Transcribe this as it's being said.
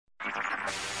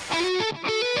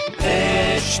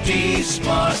HT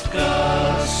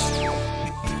Smartcast.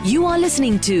 You are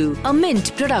listening to a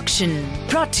Mint production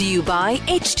brought to you by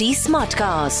HT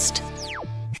Smartcast.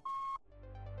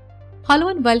 Hello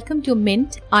and welcome to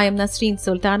Mint. I am Nasreen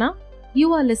Sultana.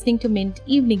 You are listening to Mint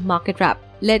Evening Market Wrap.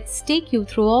 Let's take you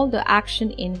through all the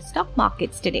action in stock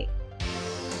markets today.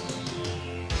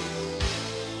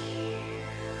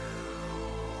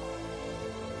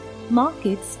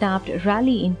 Markets snapped a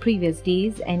rally in previous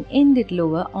days and ended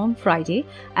lower on Friday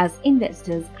as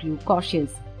investors grew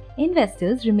cautious.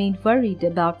 Investors remained worried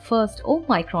about first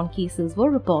Omicron cases were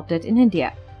reported in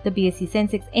India. The BSE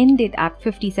Sensex ended at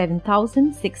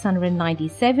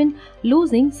 57,697,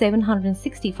 losing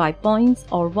 765 points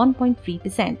or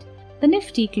 1.3%. The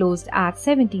Nifty closed at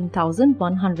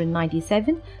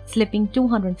 17,197, slipping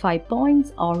 205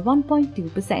 points or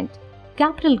 1.2%.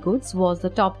 Capital goods was the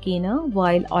top gainer,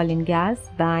 while oil and gas,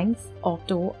 banks,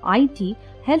 auto, IT,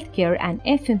 healthcare and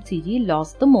FMCG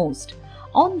lost the most.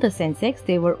 On the Sensex,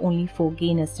 there were only 4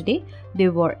 gainers today. They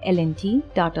were L&T,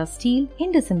 Tata Steel,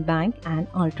 IndusInd Bank and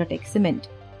Ultratech Cement.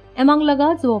 Among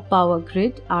laggards were Power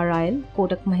Grid, RIL,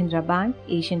 Kotak Mahindra Bank,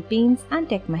 Asian Paints and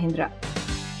Tech Mahindra.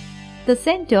 The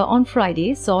centre on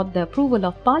Friday sought the approval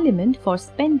of Parliament for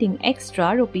spending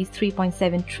extra Rs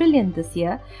 3.7 trillion this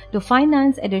year to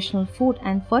finance additional food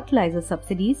and fertilizer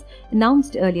subsidies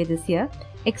announced earlier this year,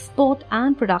 export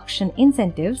and production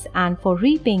incentives and for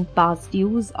repaying past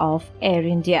dues of Air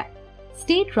India.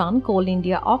 State-run Coal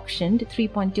India auctioned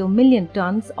 3.2 million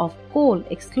tonnes of coal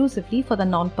exclusively for the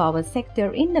non-power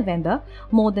sector in November,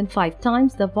 more than 5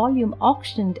 times the volume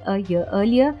auctioned a year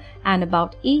earlier and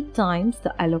about 8 times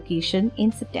the allocation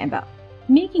in September.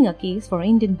 Making a case for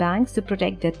Indian banks to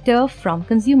protect their turf from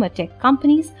consumer tech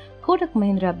companies, Kotak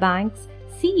Mahindra Bank's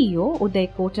CEO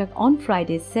Uday Kotak on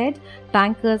Friday said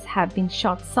bankers have been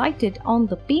short-sighted on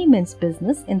the payments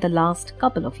business in the last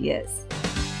couple of years.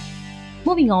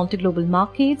 Moving on to global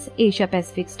markets,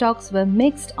 Asia-Pacific stocks were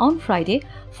mixed on Friday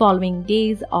following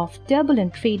days of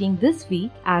turbulent trading this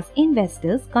week as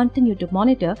investors continue to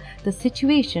monitor the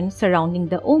situation surrounding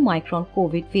the Omicron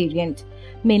COVID variant.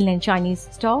 Mainland Chinese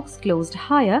stocks closed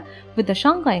higher with the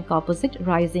Shanghai Composite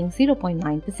rising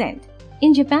 0.9%.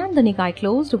 In Japan, the Nikkei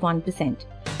closed 1%.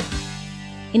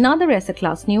 In other asset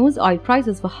class news, oil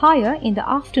prices were higher in the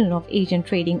afternoon of Asian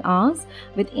trading hours,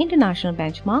 with international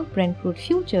benchmark Brent crude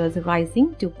futures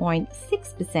rising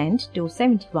 2.6% to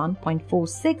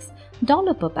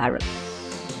 $71.46 per barrel.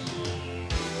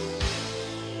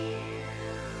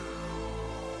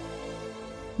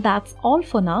 That's all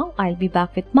for now. I'll be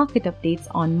back with market updates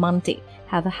on Monday.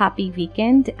 Have a happy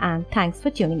weekend and thanks for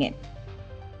tuning in.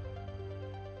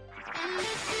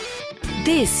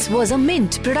 This was a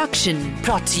Mint production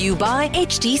brought to you by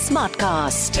HT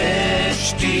Smartcast.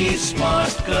 HT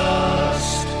Smartcast.